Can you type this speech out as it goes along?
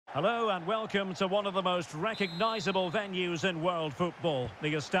Hello and welcome to one of the most recognisable venues in world football,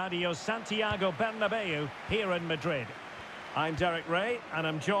 the Estadio Santiago Bernabeu here in Madrid. I'm Derek Ray and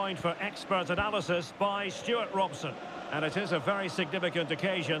I'm joined for expert analysis by Stuart Robson. And it is a very significant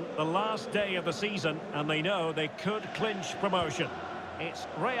occasion, the last day of the season, and they know they could clinch promotion. It's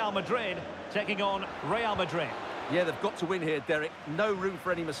Real Madrid taking on Real Madrid. Yeah, they've got to win here, Derek. No room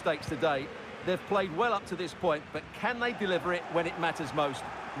for any mistakes today. They've played well up to this point, but can they deliver it when it matters most?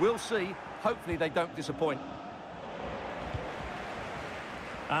 We'll see. Hopefully they don't disappoint.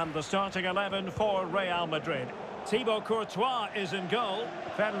 And the starting 11 for Real Madrid. Thibaut Courtois is in goal.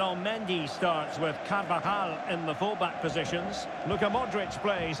 Ferland Mendy starts with Carvajal in the fullback positions. Luka Modric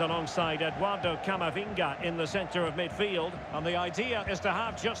plays alongside Eduardo Camavinga in the centre of midfield. And the idea is to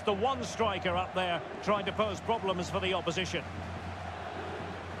have just the one striker up there trying to pose problems for the opposition.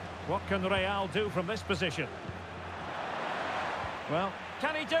 What can Real do from this position? Well,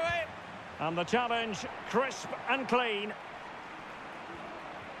 can he do it? And the challenge, crisp and clean.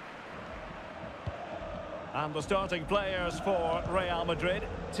 And the starting players for Real Madrid.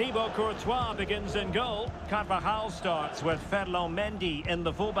 Thibaut Courtois begins in goal. Carvajal starts with Ferland Mendy in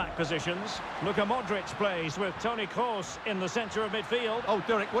the fullback positions. Luka Modric plays with Toni Kroos in the centre of midfield. Oh,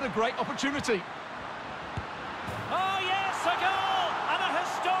 Derek, what a great opportunity. Oh, yes, a goal! And a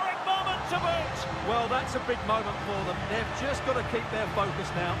historic moment to boot. Well, that's a big moment for them. They've just got to keep their focus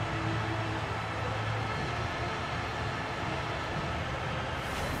now.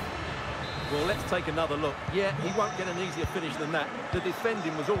 Well, let's take another look. Yeah, he won't get an easier finish than that. The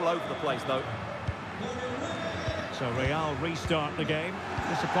defending was all over the place, though. So Real restart the game.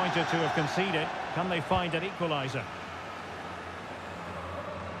 Disappointed to have conceded. Can they find an equaliser?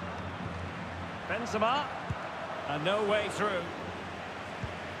 Benzema. And no way through.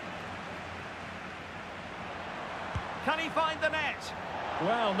 Can he find the net?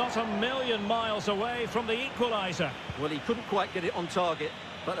 Well, not a million miles away from the equaliser. Well, he couldn't quite get it on target,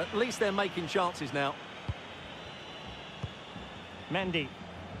 but at least they're making chances now. Mendy.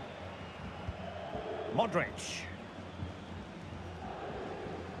 Modric.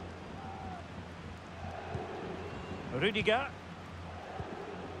 Rudiger.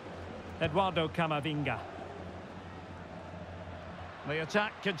 Eduardo Camavinga. The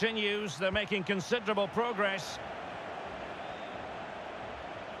attack continues. They're making considerable progress.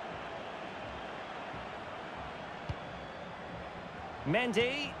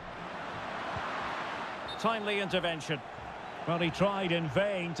 Mendy. Timely intervention. Well, he tried in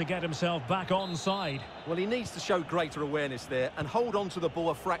vain to get himself back onside. Well, he needs to show greater awareness there and hold on to the ball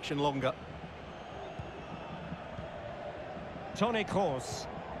a fraction longer. Toni Kroos.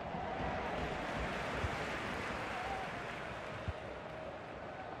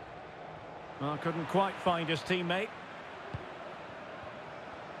 Well, couldn't quite find his teammate.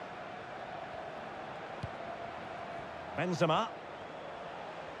 Benzema.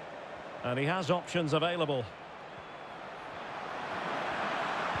 And he has options available.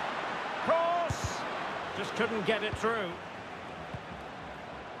 Cross! Just couldn't get it through.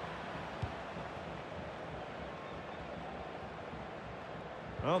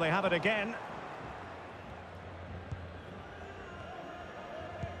 Oh, they have it again.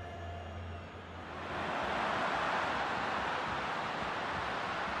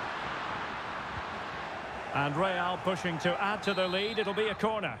 And Real pushing to add to their lead. It'll be a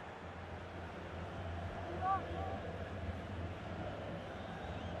corner.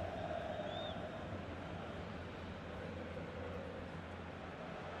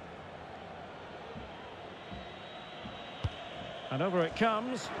 And over it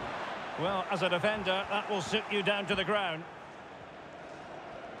comes. Well, as a defender, that will sit you down to the ground.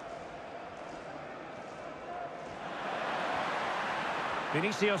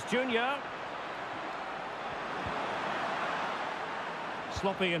 Vinicius Junior.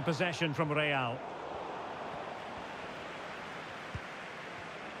 Sloppy in possession from Real.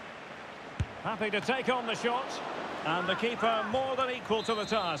 Happy to take on the shot. And the keeper more than equal to the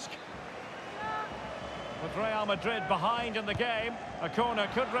task. With Real Madrid behind in the game, a corner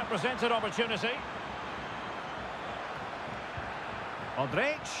could represent an opportunity.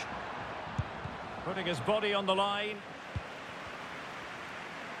 Modric. Putting his body on the line.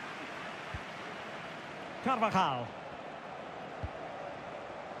 Carvajal.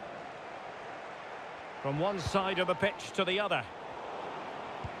 From one side of the pitch to the other.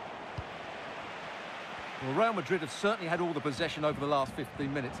 Well, Real Madrid have certainly had all the possession over the last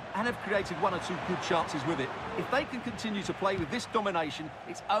 15 minutes and have created one or two good chances with it. If they can continue to play with this domination,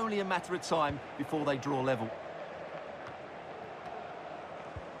 it's only a matter of time before they draw level.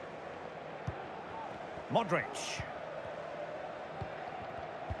 Modric.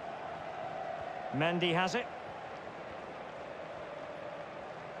 Mendy has it.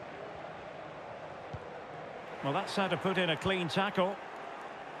 Well, that's how to put in a clean tackle.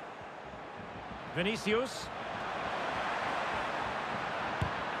 Vinicius.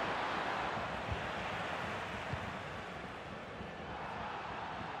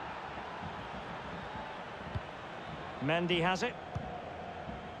 Mendy has it.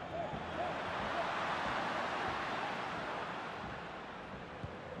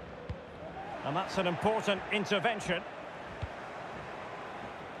 And that's an important intervention.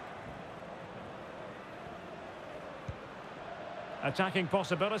 Attacking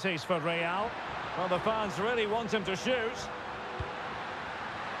possibilities for Real. Well, the fans really want him to shoot.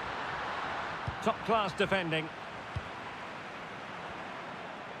 Top-class defending.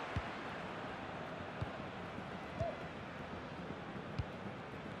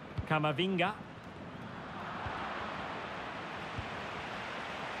 Camavinga.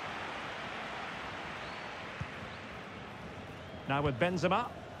 Now with Benzema.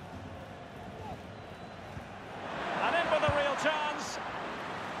 And in with a real chance.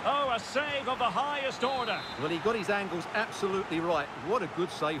 Oh, a save of the highest order. Well, he got his angles absolutely right. What a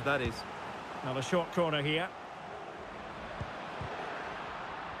good save that is. Now a short corner here.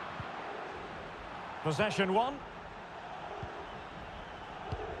 Possession one.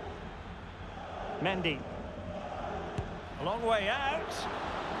 Mendy. A long way out.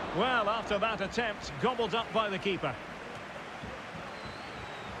 Well, after that attempt, gobbled up by the keeper.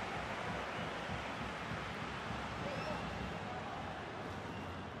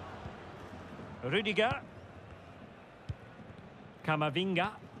 Rudiger.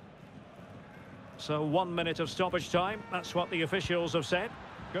 Camavinga. So 1 minute of stoppage time. That's what the officials have said.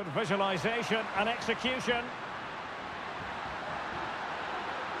 Good visualisation and execution.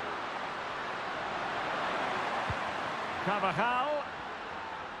 Carvajal.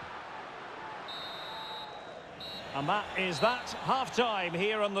 And that is that. Half-time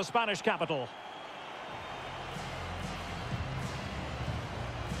here in the Spanish capital.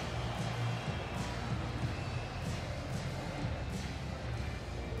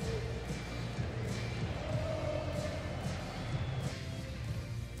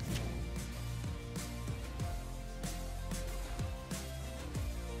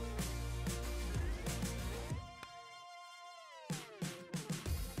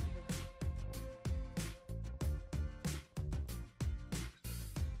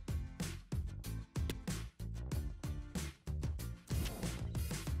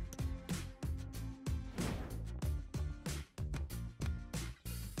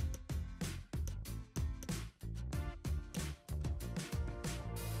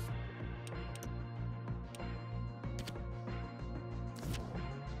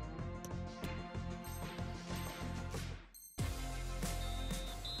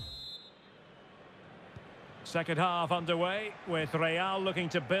 Second half underway, with Real looking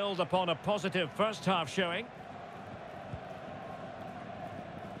to build upon a positive first half showing.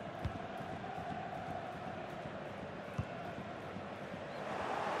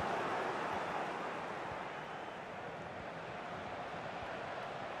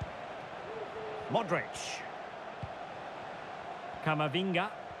 Modric. Camavinga.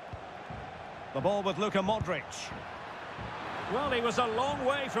 The ball with Luka Modric. Well, he was a long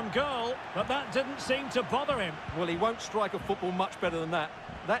way from goal, but that didn't seem to bother him. Well, he won't strike a football much better than that.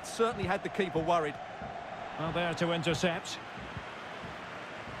 That certainly had the keeper worried. Well, there to intercept.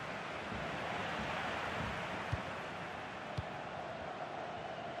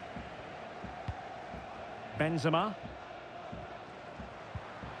 Benzema.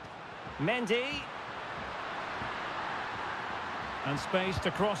 Mendy. And space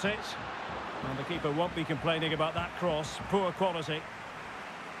to cross it. And the keeper won't be complaining about that cross. Poor quality.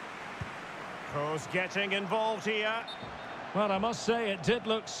 Kroos getting involved here. Well, I must say it did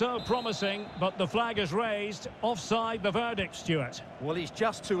look so promising, but the flag is raised. Offside the verdict, Stuart. Well, he's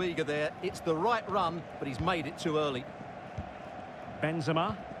just too eager there. It's the right run, but he's made it too early.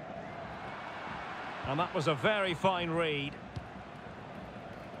 Benzema. And that was a very fine read.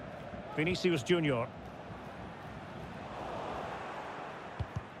 Vinicius Junior.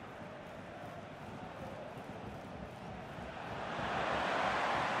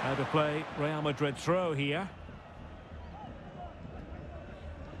 How to play Real Madrid throw here.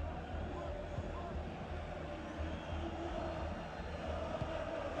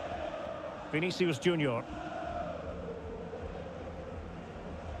 Vinicius Junior.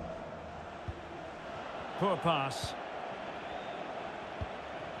 Poor pass.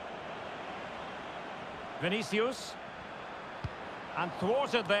 Vinicius. And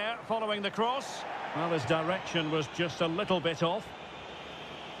thwarted there following the cross. Well, his direction was just a little bit off.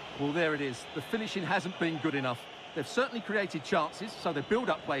 Well, there it is. The finishing hasn't been good enough. They've certainly created chances, so their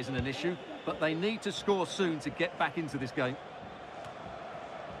build-up play isn't an issue, but they need to score soon to get back into this game.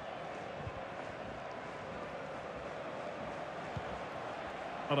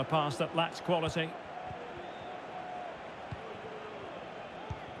 Not a pass that lacks quality.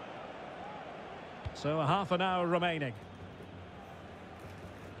 So a half an hour remaining.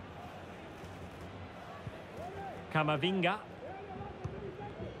 Camavinga.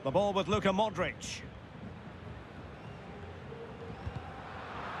 The ball with Luka Modric.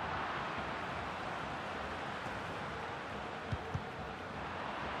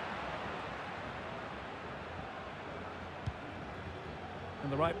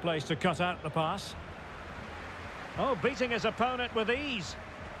 In the right place to cut out the pass. Oh, beating his opponent with ease.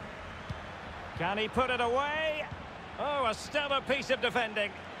 Can he put it away? Oh, a stellar piece of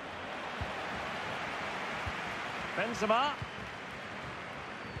defending. Benzema.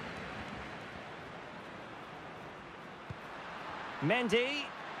 Mendy.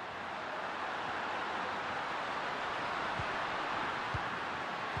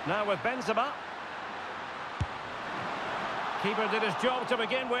 Now with Benzema. Keeper did his job to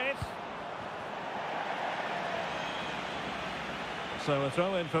begin with. So a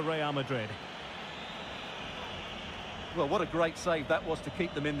throw in for Real Madrid. Well, what a great save that was to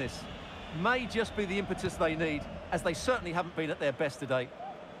keep them in this. May just be the impetus they need, as they certainly haven't been at their best today.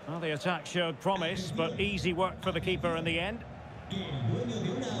 Well, the attack showed promise, but easy work for the keeper in the end.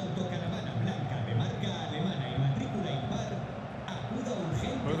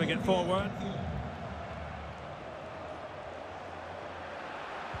 Moving it forward.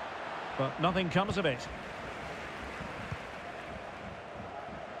 But nothing comes of it.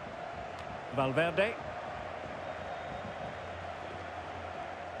 Valverde.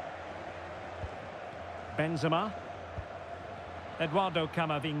 Benzema. Eduardo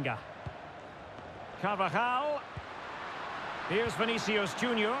Camavinga. Carvajal. Here's Vinicius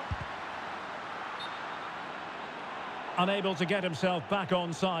Junior. Unable to get himself back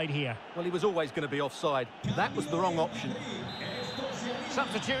on side here. Well, he was always going to be offside. That was the wrong option.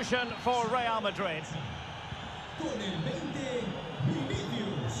 Substitution for Real Madrid.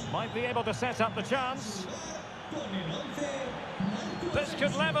 Might be able to set up the chance. This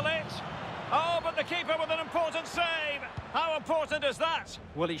could level it. Oh, but the keeper with an important save. How important is that?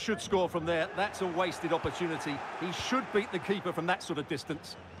 Well, he should score from there. That's a wasted opportunity. He should beat the keeper from that sort of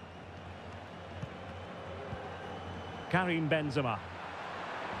distance. Karim Benzema.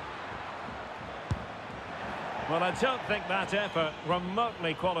 Well, I don't think that effort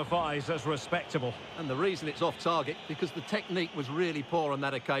remotely qualifies as respectable. And the reason it's off target, because the technique was really poor on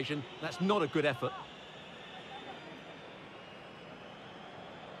that occasion. That's not a good effort.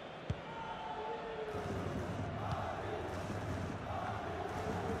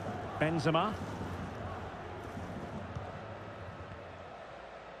 Benzema.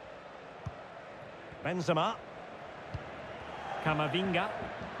 Benzema. Camavinga.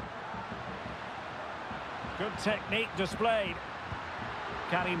 Good technique displayed.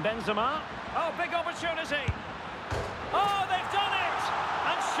 Karim Benzema. Oh, big opportunity. Oh, they've done it!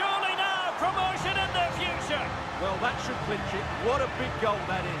 And surely now promotion in their future. Well, that should clinch it. What a big goal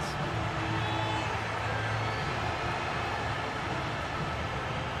that is.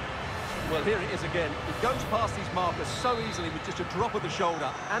 Well, here it is again. He goes past his marker so easily with just a drop of the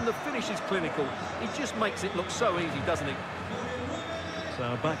shoulder. And the finish is clinical. He just makes it look so easy, doesn't he?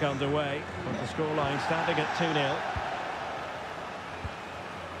 So back underway, with the scoreline standing at 2-0.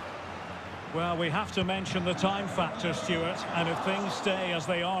 Well, we have to mention the time factor, Stuart, and if things stay as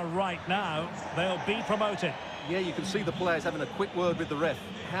they are right now, they'll be promoted. Yeah, you can see the players having a quick word with the ref.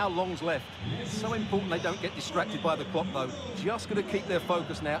 How long's left? It's so important they don't get distracted by the clock, though. Just going to keep their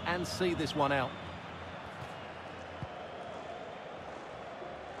focus now and see this one out.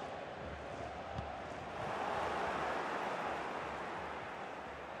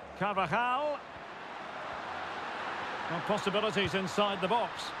 Carvajal. Well, possibilities inside the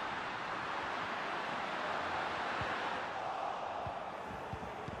box.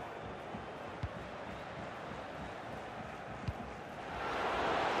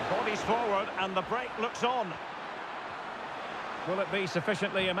 Bodies forward and the break looks on. Will it be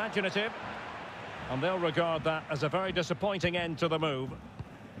sufficiently imaginative? And they'll regard that as a very disappointing end to the move.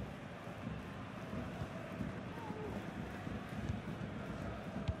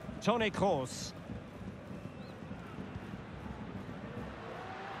 Toni Kroos.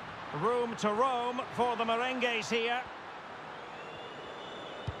 Room to roam for the merengues here.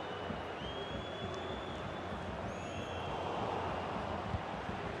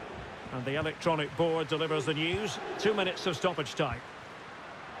 And the electronic board delivers the news. 2 minutes of stoppage time.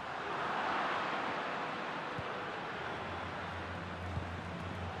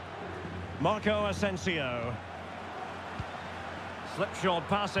 Marco Asensio. Slipshod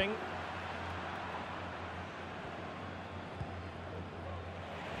passing.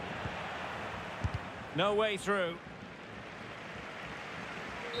 No way through.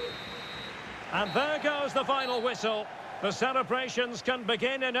 And there goes the final whistle. The celebrations can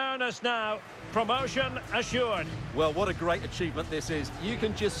begin in earnest now. Promotion assured. Well, what a great achievement this is. You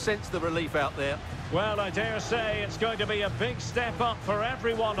can just sense the relief out there. Well, I dare say it's going to be a big step up for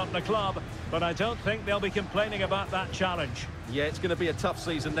everyone at the club, but I don't think they'll be complaining about that challenge. Yeah, it's going to be a tough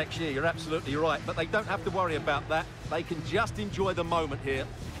season next year, you're absolutely right, but they don't have to worry about that. They can just enjoy the moment here.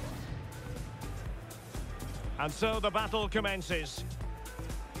 And so the battle commences.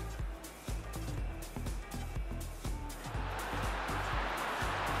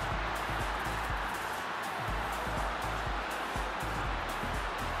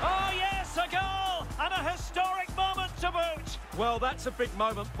 Oh yes, a goal! And a historic moment to boot! Well, that's a big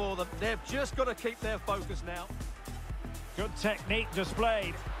moment for them. They've just got to keep their focus now. Good technique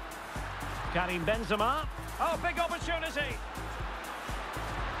displayed. Karim Benzema. Oh, big opportunity!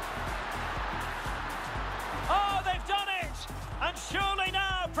 Oh, they've done it! And surely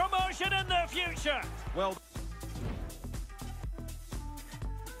now promotion in their future! Well...